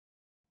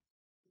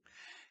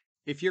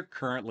If you're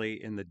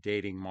currently in the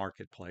dating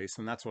marketplace,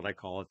 and that's what I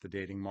call it, the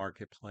dating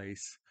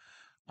marketplace,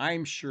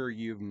 I'm sure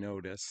you've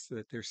noticed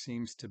that there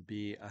seems to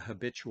be a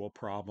habitual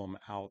problem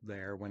out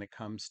there when it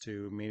comes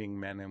to meeting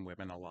men and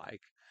women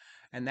alike.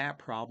 And that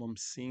problem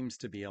seems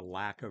to be a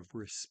lack of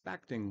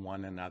respecting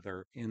one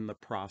another in the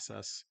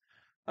process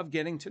of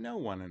getting to know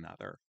one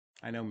another.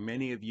 I know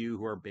many of you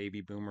who are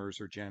baby boomers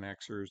or Gen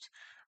Xers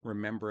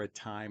remember a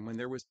time when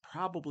there was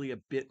probably a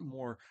bit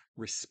more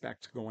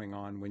respect going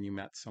on when you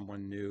met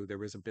someone new. There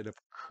was a bit of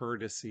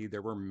courtesy,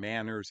 there were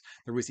manners,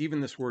 there was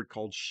even this word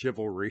called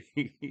chivalry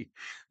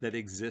that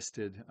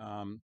existed.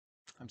 I'm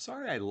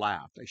sorry I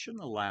laughed. I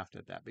shouldn't have laughed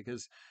at that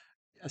because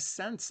a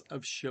sense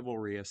of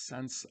chivalry, a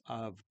sense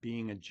of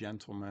being a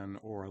gentleman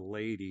or a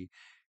lady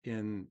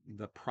in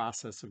the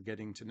process of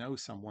getting to know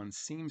someone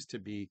seems to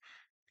be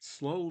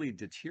slowly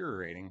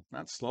deteriorating,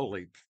 not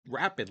slowly,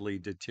 rapidly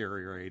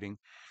deteriorating.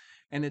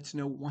 And it's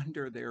no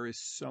wonder there is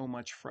so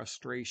much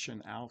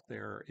frustration out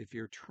there. If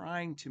you're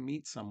trying to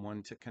meet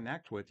someone to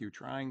connect with, you're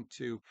trying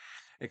to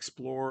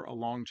explore a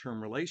long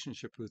term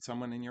relationship with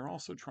someone, and you're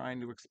also trying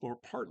to explore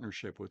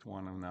partnership with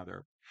one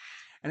another.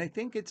 And I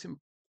think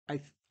I,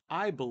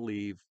 I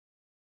believe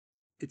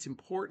it's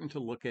important to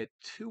look at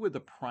two of the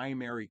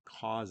primary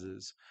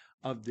causes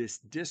of this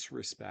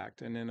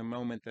disrespect. And in a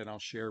moment, then I'll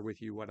share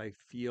with you what I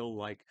feel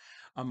like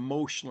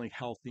emotionally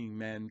healthy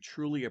men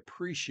truly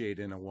appreciate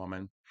in a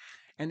woman.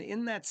 And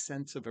in that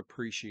sense of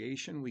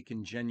appreciation, we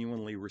can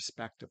genuinely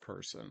respect a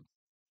person.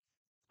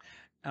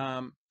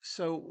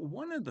 So,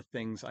 one of the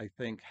things I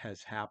think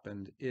has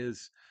happened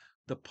is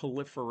the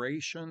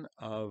proliferation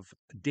of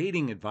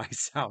dating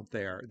advice out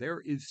there.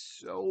 There is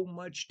so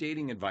much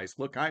dating advice.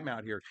 Look, I'm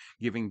out here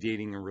giving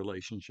dating and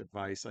relationship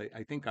advice.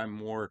 I think I'm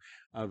more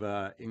of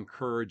a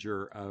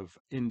encourager of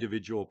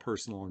individual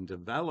personal and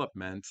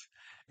development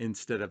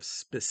instead of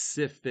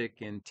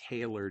specific and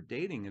tailored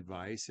dating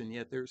advice. And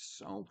yet there's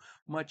so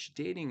much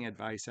dating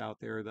advice out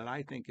there that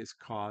I think has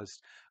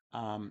caused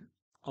um,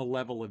 a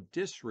level of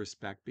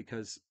disrespect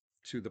because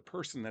to the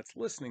person that's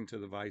listening to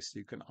the advice,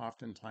 you can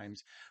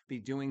oftentimes be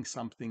doing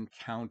something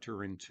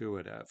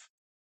counterintuitive.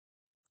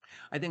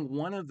 I think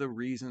one of the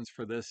reasons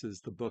for this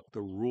is the book,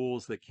 The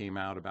Rules, that came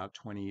out about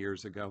 20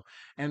 years ago.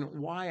 And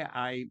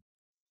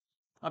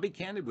I'll be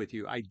candid with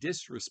you, I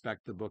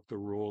disrespect the book, The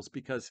Rules,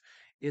 because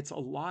it's a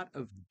lot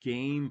of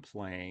game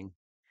playing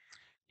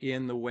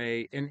in the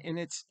way, and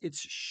it's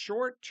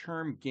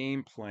short-term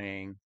game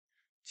playing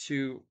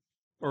to,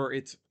 or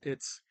it's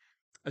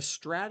a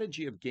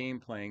strategy of game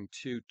playing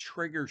to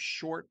trigger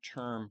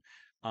short-term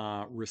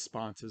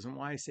responses. And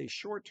why I say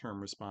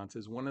short-term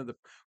responses, one of the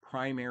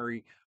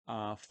primary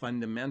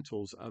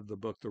fundamentals of the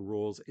book, The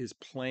Rules, is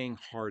playing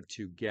hard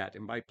to get.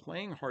 And by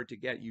playing hard to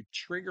get, you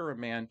trigger a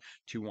man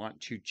to want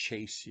to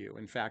chase you.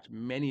 In fact,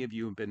 many of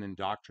you have been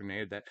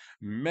indoctrinated that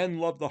men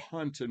love the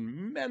hunt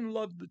and men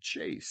love the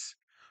chase.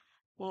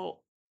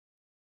 Well,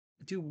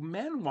 do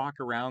men walk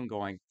around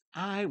going,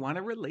 I want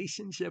a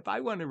relationship, I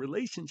want a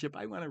relationship,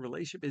 I want a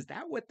relationship? Is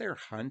that what they're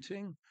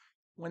hunting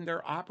when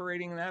they're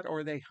operating that?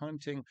 Or are they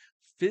hunting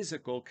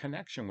physical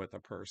connection with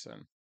a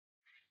person?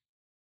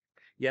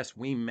 Yes,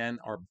 we men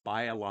are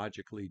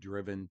biologically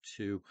driven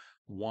to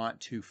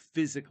want to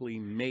physically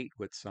mate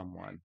with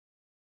someone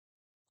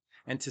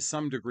and to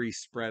some degree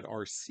spread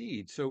our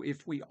seed. So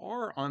if we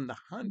are on the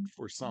hunt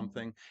for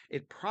something,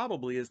 it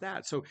probably is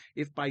that. So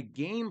if by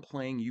game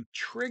playing you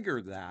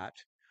trigger that,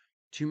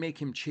 to make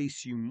him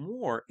chase you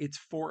more, it's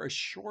for a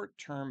short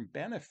term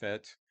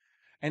benefit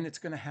and it's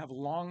going to have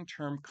long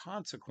term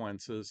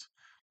consequences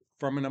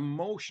from an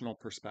emotional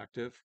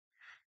perspective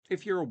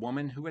if you're a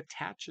woman who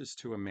attaches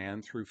to a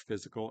man through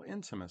physical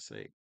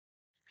intimacy.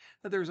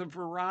 Now, there's a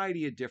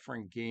variety of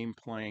different game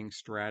playing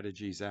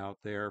strategies out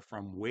there,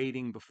 from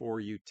waiting before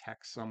you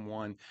text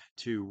someone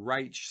to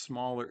write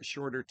smaller,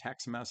 shorter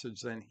text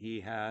message than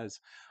he has.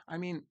 I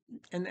mean,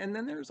 and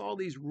then there's all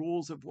these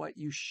rules of what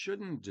you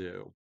shouldn't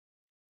do.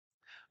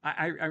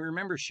 I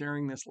remember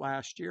sharing this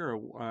last year.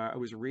 I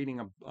was reading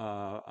a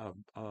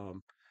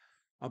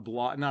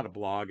blog, not a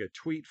blog, a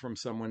tweet from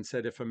someone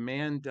said if a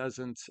man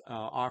doesn't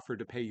offer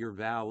to pay your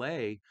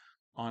valet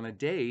on a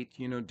date,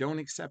 don't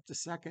accept a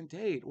second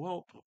date.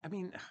 Well, I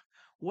mean,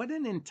 what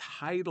an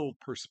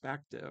entitled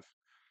perspective.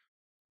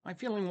 I'm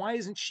feeling, why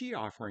isn't she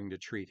offering to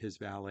treat his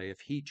valet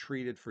if he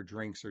treated for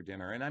drinks or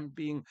dinner? And I'm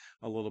being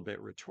a little bit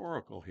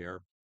rhetorical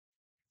here.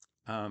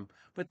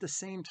 But at the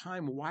same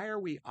time,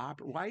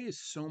 why is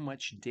so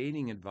much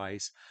dating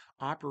advice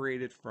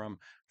operated from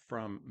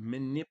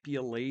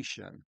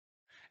manipulation?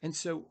 And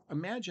so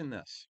imagine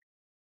this.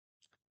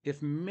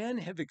 If men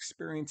have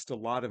experienced a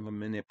lot of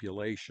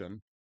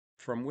manipulation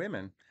from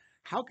women,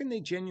 how can they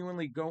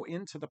genuinely go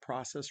into the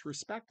process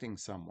respecting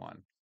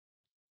someone?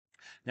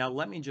 Now,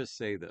 let me just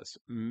say this.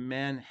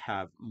 Men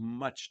have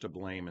much to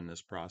blame in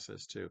this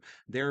process too.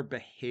 Their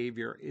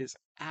behavior is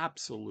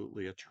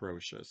absolutely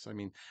atrocious. I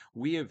mean,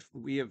 we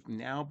have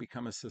now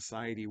become a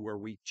society where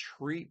we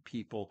treat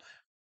people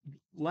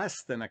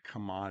less than a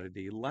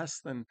commodity,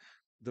 less than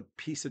the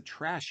piece of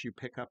trash you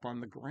pick up on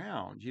the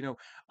ground.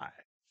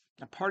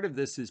 A part of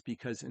this is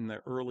because in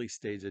the early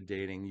stage of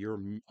dating,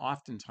 you're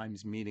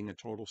oftentimes meeting a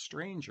total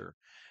stranger.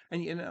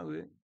 And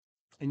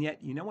and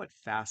yet, you know what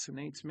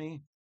fascinates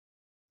me?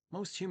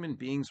 Most human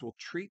beings will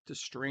treat the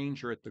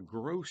stranger at the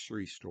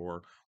grocery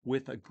store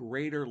with a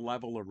greater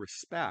level of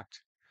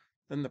respect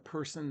than the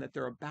person that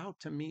they're about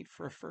to meet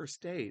for a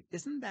first date.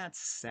 Isn't that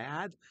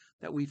sad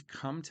that we've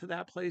come to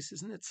that place?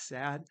 Isn't it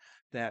sad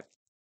that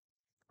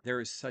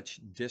there is such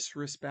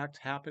disrespect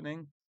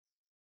happening?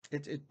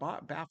 It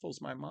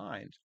baffles my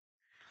mind.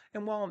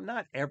 And while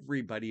not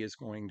everybody is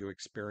going to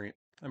experience,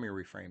 let me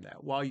reframe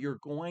that. While you're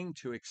going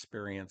to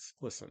experience,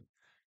 listen,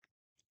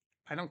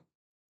 I don't,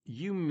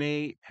 you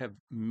may have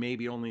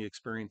maybe only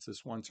experienced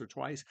this once or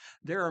twice.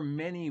 There are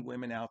many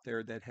women out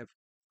there that have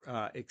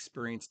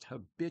experienced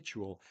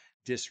habitual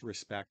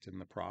disrespect in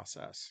the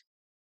process.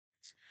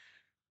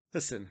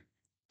 Listen,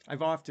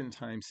 I've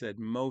oftentimes said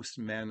most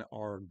men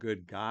are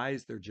good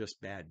guys, they're just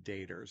bad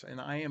daters.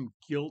 And I am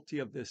guilty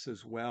of this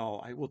as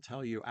well. I will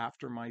tell you,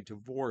 after my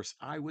divorce,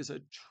 I was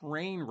a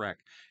train wreck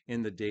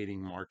in the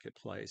dating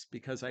marketplace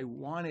because I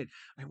wanted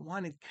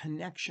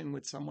connection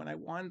with someone. I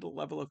wanted the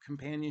level of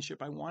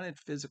companionship. I wanted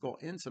physical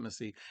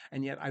intimacy.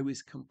 And yet I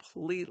was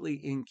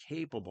completely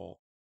incapable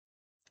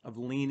of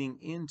leaning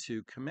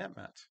into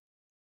commitment.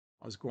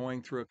 I was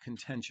going through a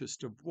contentious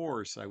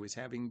divorce. I was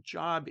having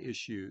job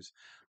issues.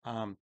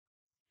 Um,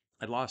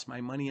 I lost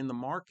my money in the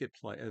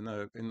marketplace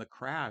in the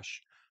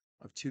crash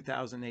of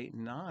 2008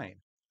 and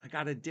 9. I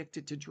got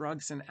addicted to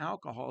drugs and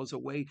alcohol as a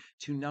way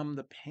to numb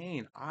the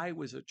pain. I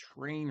was a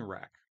train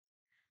wreck.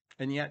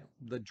 And yet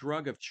the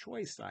drug of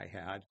choice I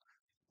had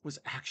was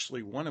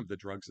actually one of the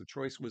drugs of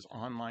choice was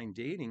online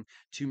dating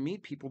to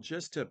meet people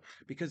just to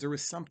because there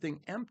was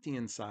something empty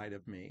inside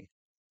of me.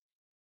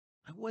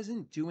 I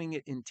wasn't doing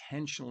it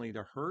intentionally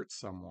to hurt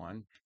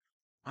someone.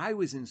 I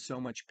was in so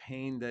much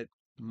pain that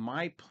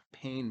my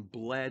pain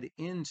bled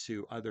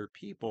into other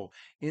people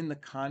in the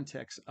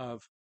context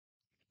of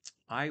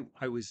I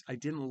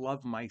didn't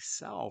love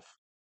myself.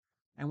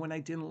 And when I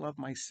didn't love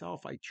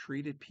myself, I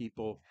treated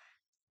people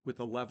with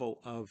a level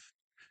of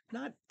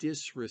not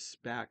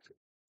disrespect,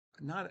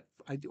 not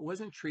I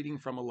wasn't treating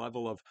from a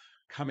level of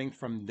coming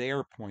from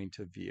their point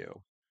of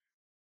view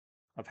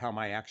of how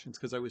my actions,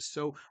 because I was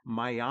so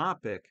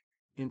myopic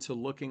into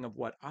looking of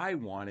what I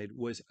wanted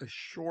was a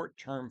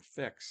short-term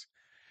fix.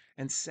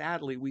 And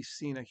sadly, we've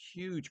seen a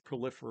huge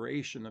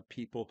proliferation of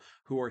people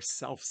who are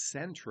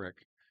self-centric,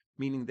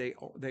 meaning they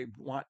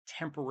want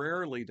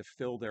temporarily to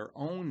fill their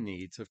own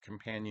needs of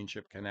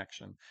companionship,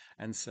 connection,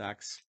 and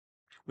sex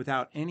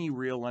without any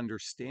real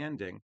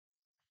understanding.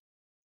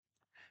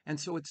 And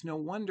so it's no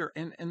wonder.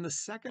 And the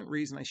second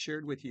reason I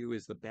shared with you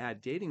is the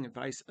bad dating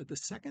advice. The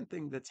second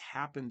thing that's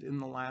happened in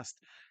the last,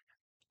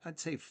 I'd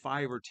say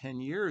 5 or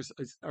 10 years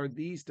are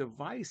these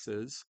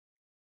devices,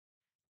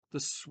 the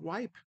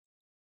swipe,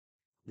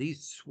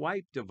 these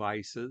swipe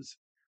devices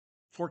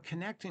for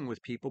connecting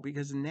with people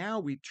because now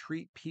we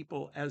treat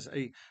people as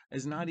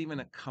not even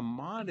a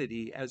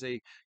commodity as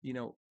a you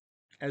know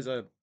as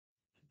a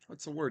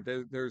what's the word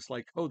there's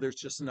like oh there's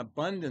just an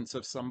abundance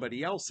of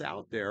somebody else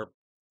out there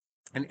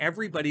and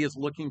everybody is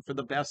looking for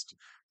the best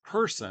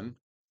person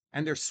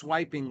and they're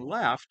swiping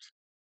left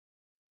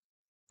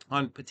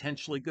on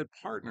potentially good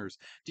partners.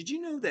 Did you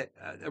know that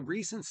a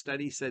recent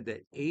study said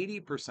that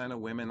 80% of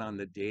women on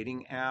the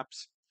dating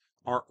apps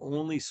are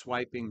only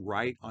swiping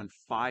right on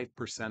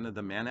 5% of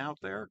the men out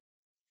there?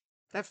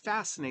 That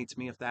fascinates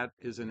me if that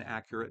is an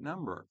accurate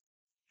number.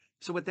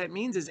 So what that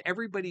means is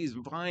everybody's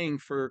vying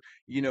for,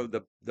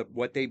 the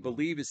what they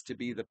believe is to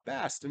be the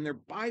best, and they're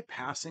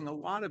bypassing a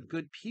lot of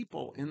good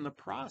people in the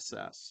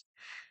process.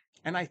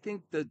 And I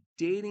think the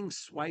dating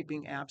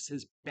swiping apps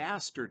has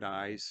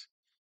bastardized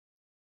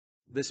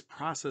this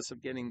process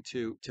of getting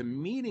to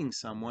meeting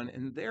someone,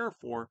 and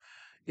therefore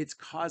it's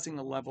causing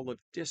a level of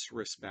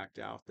disrespect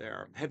out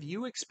there. Have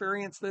you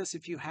experienced this?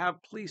 If you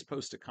have, please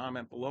post a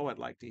comment below. I'd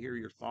like to hear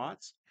your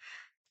thoughts.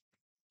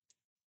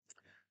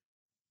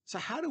 So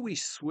how do we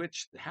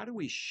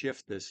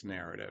shift this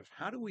narrative?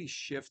 How do we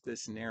shift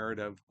this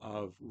narrative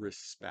of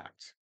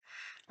respect?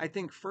 I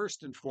think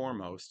first and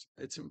foremost,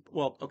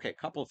 well, okay, a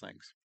couple of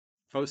things.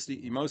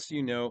 Most of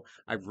you know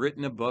I've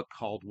written a book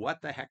called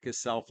What the Heck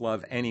is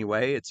Self-Love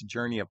Anyway? It's a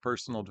journey of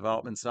personal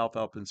development,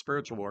 self-help, and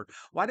spiritual work.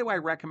 Why do I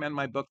recommend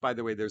my book? By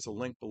the way, there's a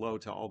link below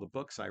to all the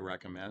books I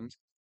recommend.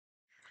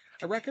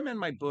 I recommend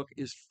my book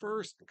is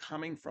first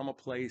coming from a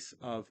place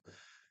of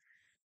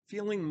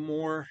feeling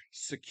more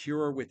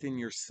secure within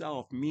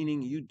yourself,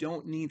 meaning you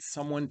don't need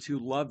someone to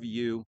love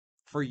you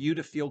for you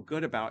to feel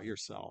good about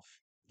yourself.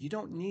 You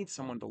don't need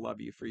someone to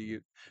love you for you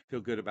to feel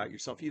good about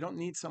yourself. You don't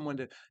need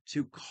someone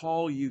to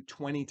call you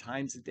 20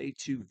 times a day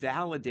to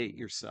validate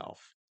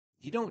yourself.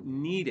 You don't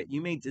need it.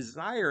 You may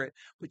desire it,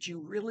 but you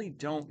really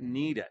don't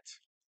need it.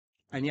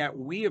 And yet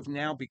we have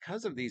now,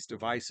 because of these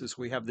devices,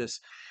 we have this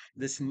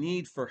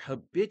need for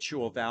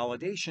habitual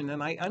validation.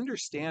 And I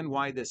understand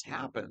why this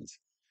happens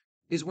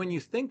is when you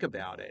think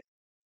about it,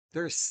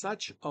 there's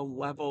such a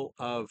level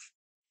of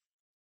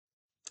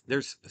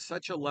there's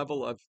such a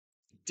level of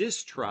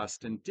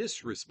distrust and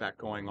disrespect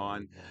going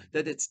on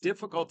that it's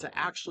difficult to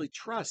actually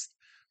trust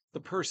the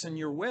person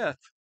you're with.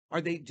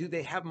 Do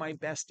they have my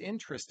best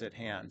interest at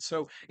hand?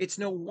 So it's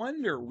no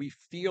wonder we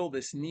feel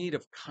this need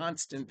of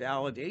constant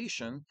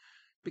validation,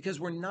 because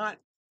we're not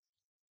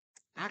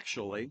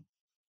actually,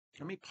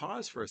 let me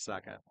pause for a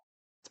second.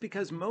 It's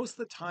because most of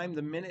the time,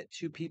 the minute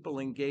two people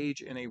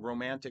engage in a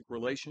romantic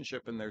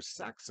relationship and there's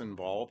sex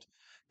involved,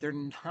 they're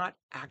not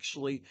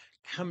actually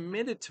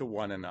committed to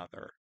one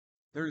another.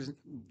 There's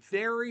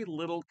very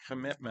little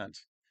commitment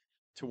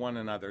to one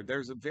another.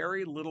 There's a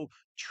very little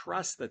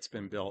trust that's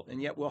been built.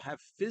 And yet we'll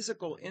have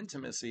physical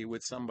intimacy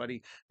with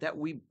somebody that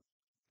we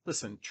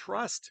listen.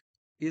 Trust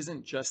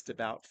isn't just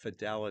about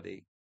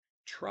fidelity.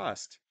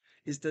 Trust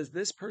is, does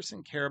this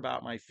person care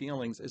about my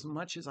feelings as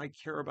much as I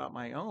care about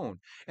my own?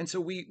 And so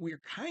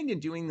we're kind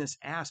of doing this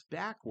ass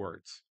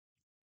backwards.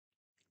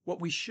 What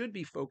we should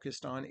be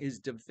focused on is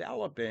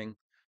developing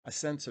a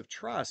sense of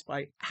trust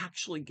by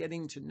actually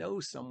getting to know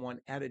someone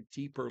at a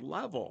deeper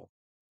level.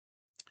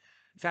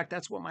 In fact,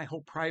 that's what my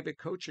whole private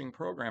coaching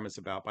program is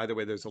about. By the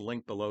way, there's a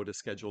link below to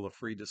schedule a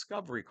free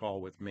discovery call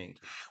with me.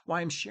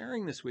 Why I'm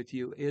sharing this with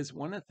you is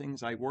one of the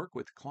things I work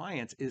with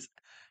clients is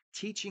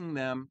teaching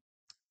them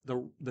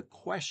the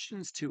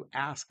questions to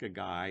ask a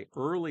guy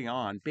early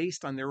on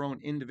based on their own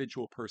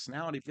individual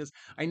personality, because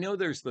I know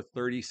there's the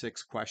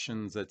 36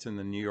 questions that's in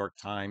the New York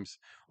Times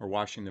or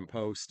Washington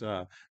Post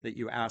that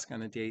you ask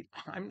on a date.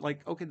 I'm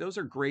like, okay, those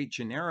are great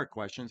generic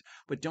questions,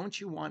 but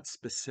don't you want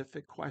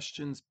specific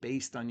questions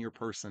based on your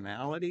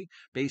personality,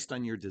 based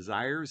on your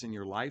desires and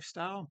your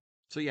lifestyle?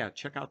 So yeah,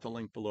 check out the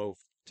link below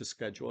to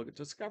schedule a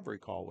discovery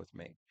call with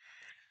me.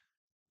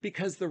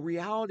 Because the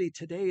reality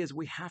today is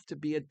we have to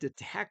be a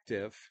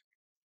detective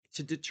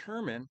to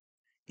determine,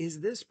 is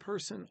this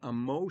person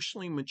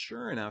emotionally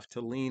mature enough to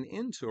lean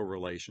into a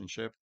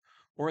relationship,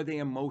 or are they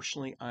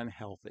emotionally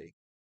unhealthy?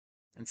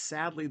 And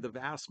sadly, the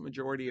vast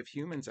majority of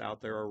humans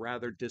out there are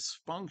rather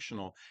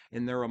dysfunctional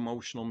in their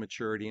emotional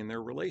maturity and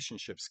their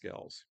relationship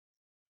skills.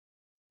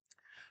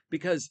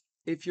 Because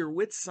if you're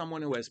with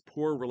someone who has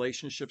poor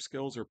relationship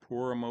skills or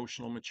poor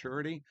emotional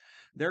maturity,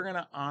 they're going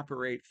to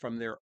operate from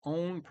their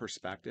own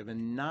perspective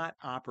and not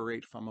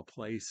operate from a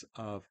place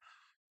of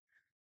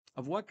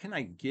what can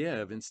I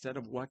give instead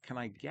of what can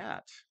I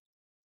get.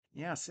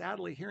 Yeah,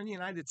 sadly, here in the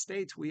United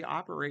States, we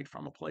operate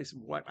from a place of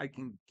what I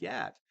can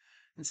get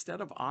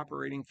instead of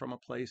operating from a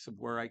place of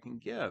where I can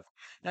give.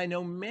 And I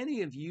know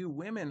many of you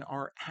women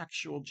are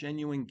actual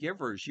genuine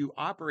givers. You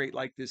operate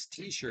like this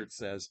t-shirt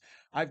says,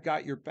 I've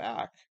got your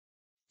back.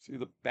 See,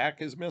 the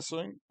back is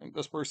missing and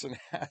this person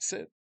has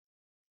it.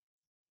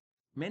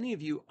 Many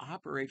of you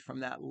operate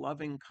from that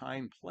loving,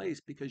 kind place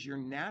because you're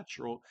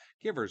natural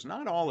givers.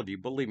 Not all of you,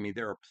 believe me,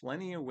 there are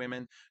plenty of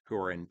women who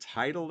are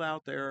entitled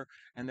out there,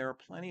 and there are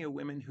plenty of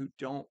women who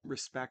don't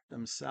respect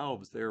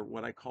themselves. They're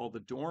what I call the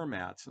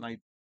doormats. And I,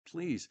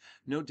 please,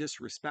 no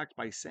disrespect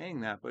by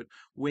saying that, but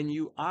when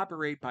you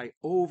operate by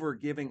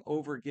overgiving,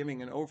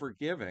 overgiving, and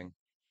overgiving,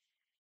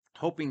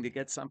 hoping to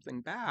get something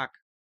back,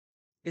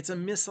 it's a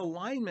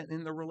misalignment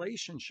in the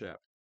relationship.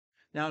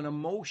 Now, an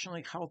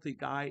emotionally healthy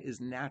guy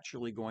is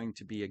naturally going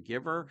to be a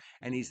giver,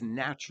 and he's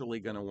naturally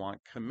going to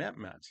want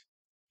commitment.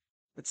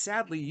 But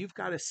sadly, you've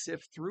got to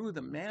sift through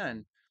the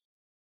men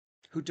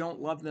who don't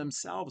love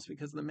themselves,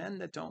 because the men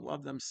that don't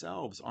love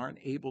themselves aren't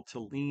able to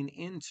lean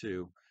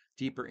into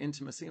deeper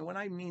intimacy. And when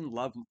I mean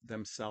love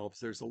themselves,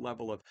 there's a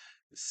level of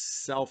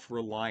self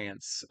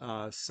reliance,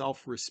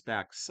 self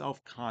respect,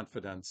 self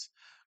confidence,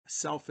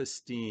 self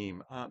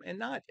esteem, and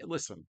not,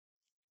 listen,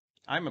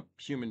 I'm a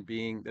human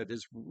being that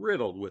is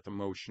riddled with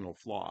emotional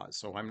flaws.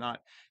 So I'm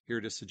not here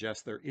to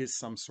suggest there is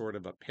some sort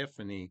of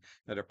epiphany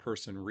that a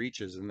person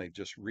reaches and they've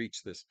just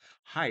reached this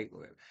height.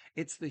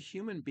 It's the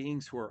human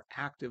beings who are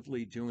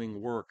actively doing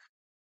work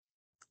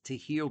to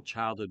heal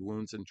childhood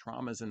wounds and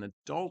traumas and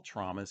adult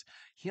traumas,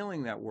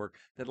 healing that work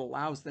that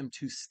allows them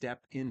to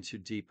step into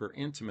deeper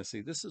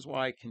intimacy. This is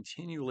why I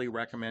continually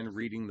recommend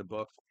reading the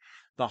book,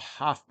 The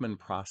Hoffman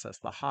Process.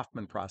 The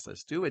Hoffman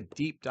Process. Do a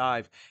deep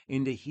dive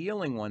into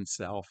healing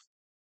oneself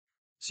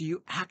so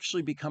you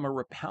actually become a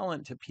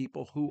repellent to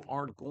people who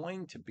are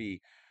going to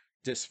be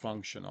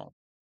dysfunctional.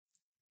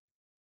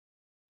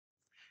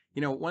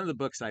 You know, one of the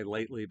books I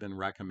lately been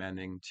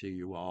recommending to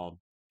you all,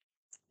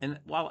 and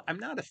while I'm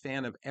not a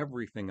fan of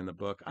everything in the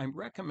book, I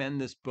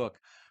recommend this book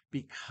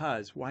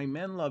because Why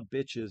Men Love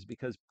Bitches,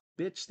 because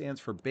bitch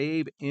stands for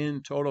babe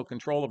in total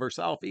control of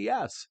herself.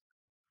 Yes.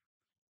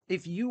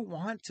 If you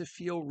want to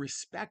feel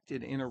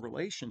respected in a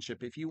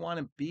relationship, if you want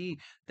to be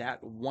that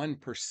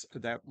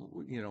 1%, that,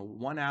 you know,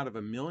 1 out of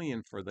 1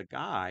 million for the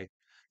guy,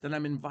 then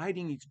I'm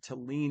inviting you to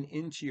lean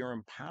into your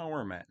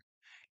empowerment.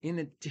 In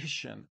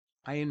addition,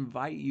 I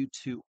invite you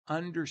to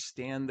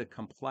understand the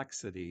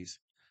complexities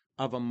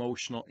of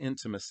emotional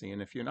intimacy.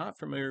 And if you're not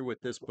familiar with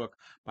this book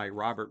by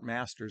Robert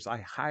Masters, I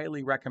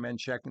highly recommend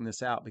checking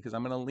this out, because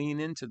I'm going to lean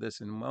into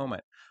this in a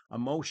moment.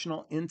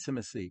 Emotional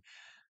intimacy.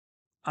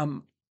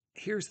 Um,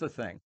 Here's the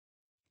thing.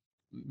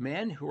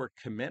 Men who are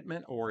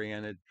commitment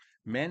oriented,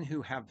 men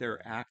who have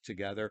their act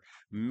together,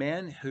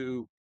 men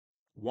who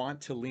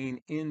want to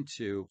lean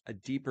into a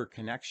deeper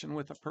connection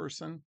with a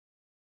person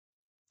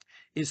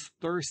is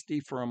thirsty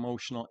for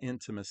emotional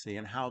intimacy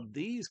and how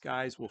these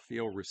guys will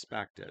feel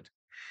respected.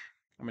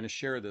 I'm going to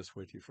share this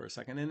with you for a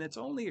second, and it's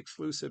only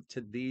exclusive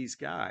to these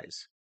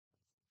guys.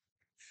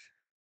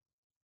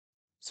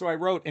 So I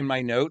wrote in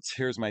my notes,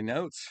 here's my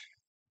notes.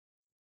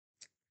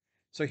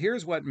 So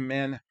here's what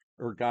men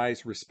or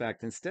guys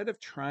respect. Instead of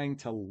trying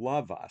to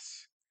love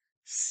us,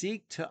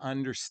 seek to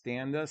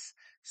understand us,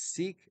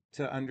 seek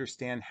to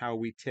understand how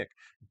we tick.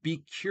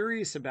 Be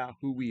curious about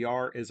who we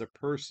are as a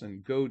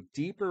person. Go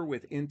deeper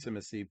with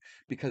intimacy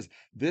because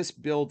this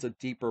builds a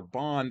deeper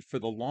bond for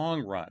the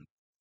long run.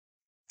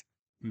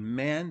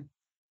 Men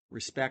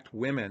respect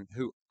women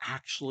who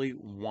actually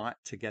want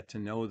to get to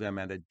know them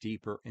at a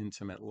deeper,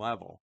 intimate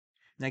level.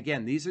 And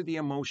again, these are the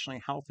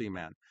emotionally healthy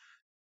men.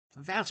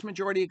 The vast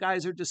majority of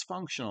guys are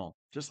dysfunctional,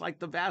 just like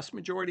the vast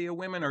majority of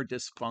women are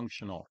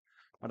dysfunctional.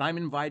 But I'm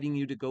inviting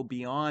you to go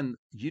beyond.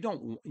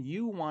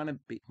 You want to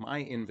be,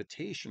 my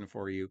invitation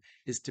for you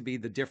is to be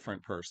the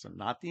different person,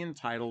 not the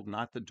entitled,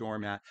 not the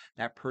doormat,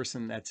 that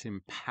person that's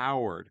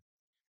empowered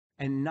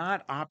and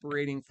not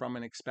operating from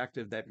an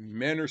expected that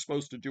men are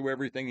supposed to do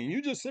everything and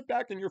you just sit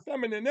back in your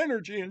feminine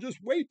energy and just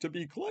wait to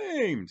be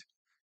claimed.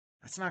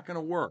 That's not going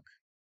to work.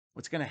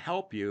 What's going to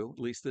help you,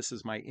 at least this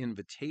is my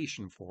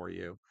invitation for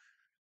you,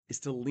 is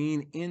to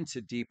lean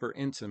into deeper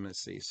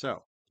intimacy.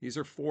 So, these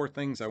are 4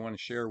 things I want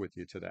to share with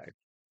you today.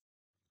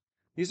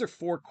 These are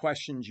 4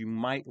 questions you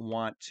might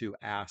want to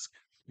ask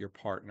your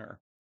partner.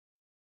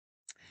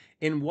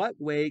 In what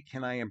way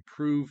can I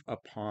improve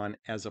upon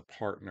as a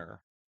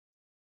partner?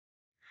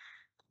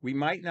 We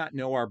might not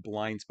know our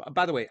blind spot.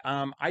 By the way,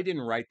 I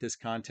didn't write this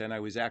content. I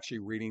was actually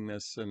reading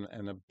this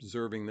and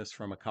observing this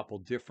from a couple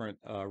different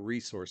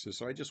resources.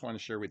 So I just want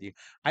to share with you.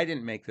 I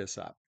didn't make this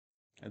up.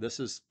 And this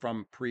is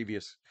from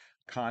previous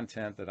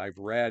content that I've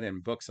read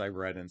and books I've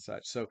read and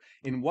such. So,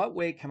 in what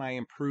way can I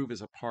improve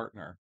as a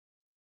partner?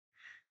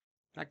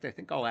 In fact, I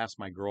think I'll ask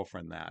my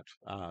girlfriend that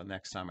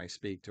next time I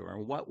speak to her.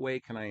 In what way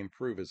can I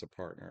improve as a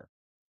partner?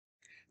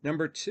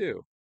 Number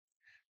 2,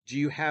 do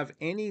you have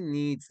any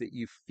needs that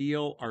you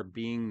feel are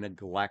being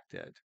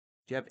neglected?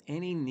 Do you have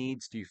any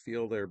needs do you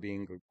feel they're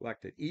being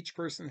neglected? Each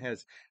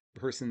person's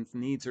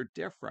needs are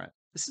different.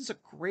 This is a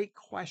great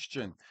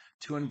question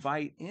to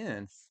invite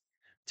in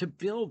to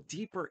build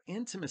deeper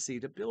intimacy,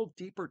 to build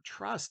deeper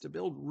trust, to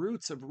build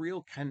roots of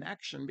real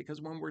connection.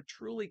 Because when we're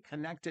truly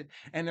connected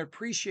and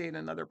appreciate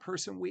another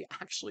person, we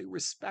actually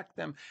respect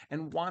them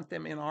and want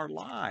them in our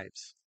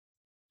lives.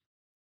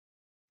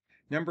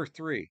 Number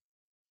 3,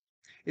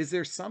 is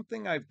there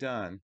something I've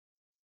done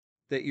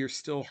that you're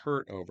still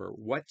hurt over?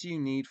 What do you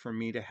need from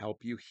me to help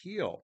you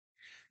heal?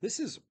 This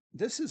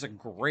is a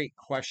great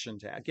question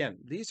to again,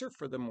 these are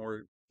for the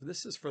more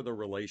this is for the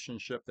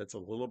relationship that's a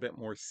little bit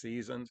more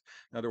seasoned.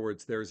 In other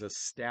words, there's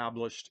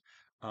established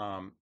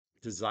um,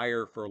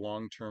 desire for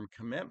long-term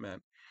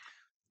commitment.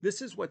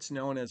 This is what's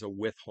known as a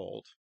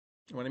withhold.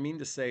 What I mean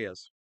to say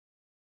is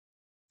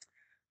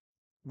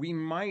we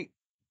might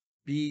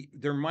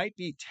there might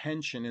be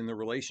tension in the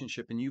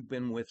relationship and you've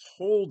been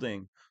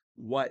withholding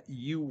what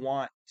you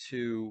want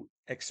to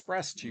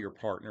express to your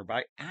partner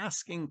by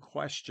asking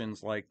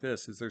questions like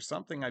this. Is there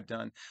something I've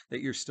done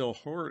that you're still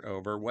hurt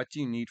over? What do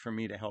you need from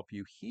me to help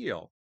you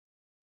heal?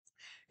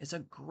 It's a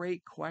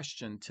great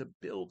question to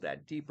build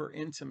that deeper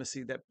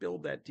intimacy, that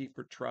build that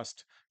deeper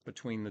trust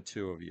between the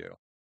two of you.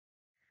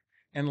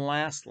 And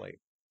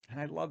lastly, and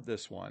I love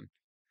this one,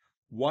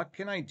 what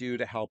can I do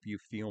to help you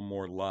feel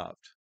more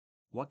loved?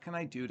 What can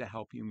I do to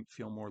help you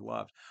feel more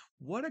loved?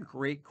 What a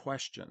great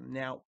question.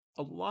 Now,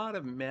 a lot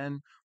of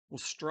men will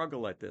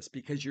struggle at this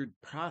because you're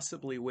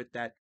possibly with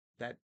that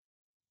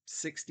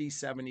 60,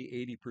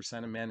 70,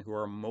 80% of men who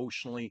are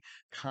emotionally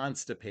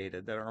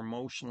constipated, that are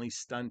emotionally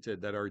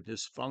stunted, that are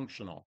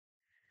dysfunctional.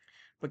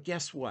 But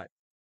guess what?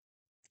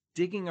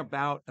 Digging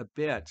about a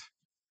bit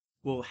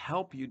will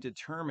help you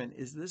determine,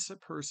 is this a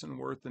person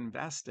worth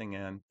investing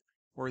in?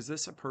 Or is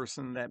this a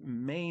person that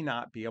may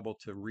not be able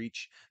to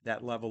reach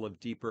that level of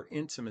deeper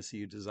intimacy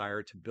you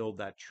desire to build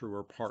that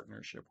truer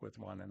partnership with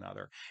one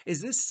another?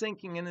 Is this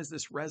sinking in? Is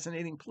this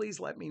resonating? Please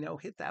let me know.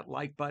 Hit that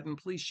like button.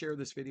 Please share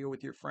this video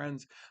with your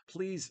friends.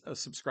 Please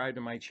subscribe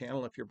to my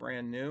channel if you're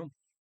brand new.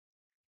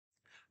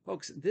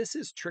 Folks, this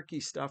is tricky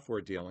stuff we're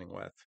dealing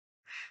with.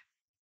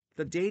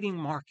 The dating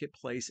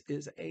marketplace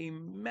is a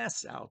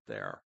mess out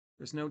there.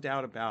 There's no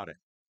doubt about it.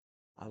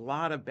 A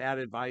lot of bad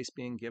advice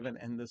being given,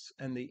 and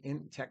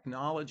the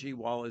technology,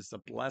 while is a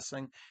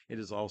blessing, it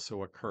is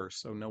also a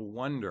curse. So no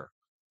wonder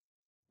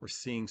we're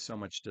seeing so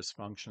much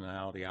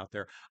dysfunctionality out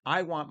there.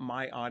 I want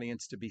my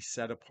audience to be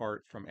set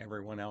apart from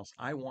everyone else.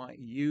 I want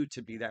you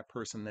to be that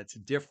person that's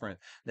different,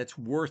 that's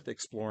worth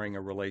exploring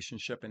a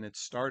relationship, and it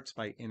starts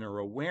by inner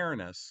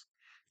awareness.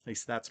 At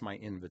least that's my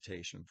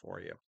invitation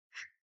for you.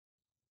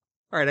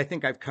 All right, I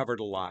think I've covered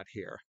a lot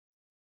here.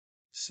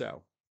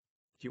 So,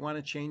 do you want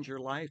to change your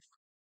life?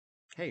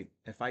 Hey,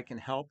 if I can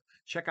help,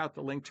 check out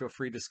the link to a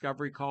free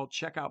discovery call.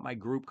 Check out my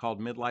group called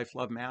Midlife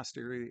Love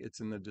Mastery.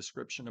 It's in the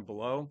description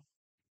below.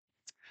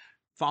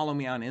 Follow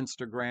me on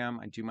Instagram.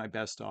 I do my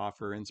best to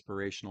offer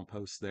inspirational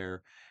posts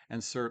there.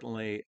 And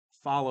certainly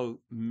follow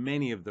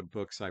many of the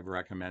books I've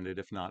recommended,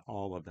 if not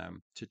all of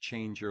them, to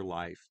change your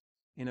life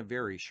in a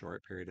very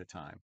short period of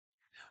time.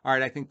 All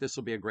right, I think this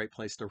will be a great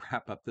place to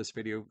wrap up this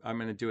video. I'm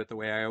going to do it the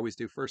way I always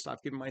do. First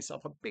off, giving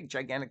myself a big,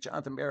 gigantic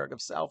Jonathan Barrick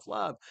of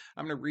self-love.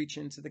 I'm going to reach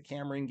into the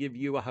camera and give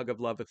you a hug of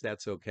love if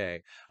that's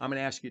okay. I'm going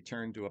to ask you to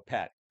turn to a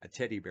pet, a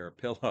teddy bear, a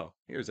pillow.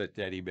 Here's a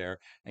teddy bear,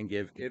 and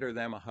give it or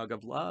them a hug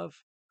of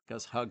love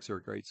because hugs are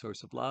a great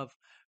source of love.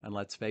 And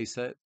let's face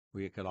it,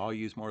 we could all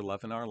use more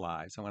love in our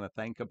lives. I want to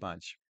thank a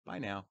bunch. Bye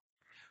now.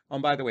 Oh,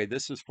 and by the way,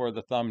 this is for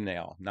the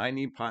thumbnail.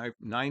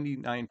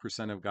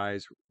 99% of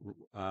guys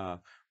uh,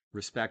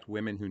 respect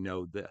women who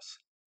know this.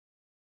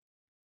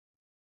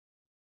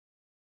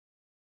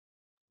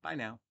 Bye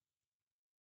now.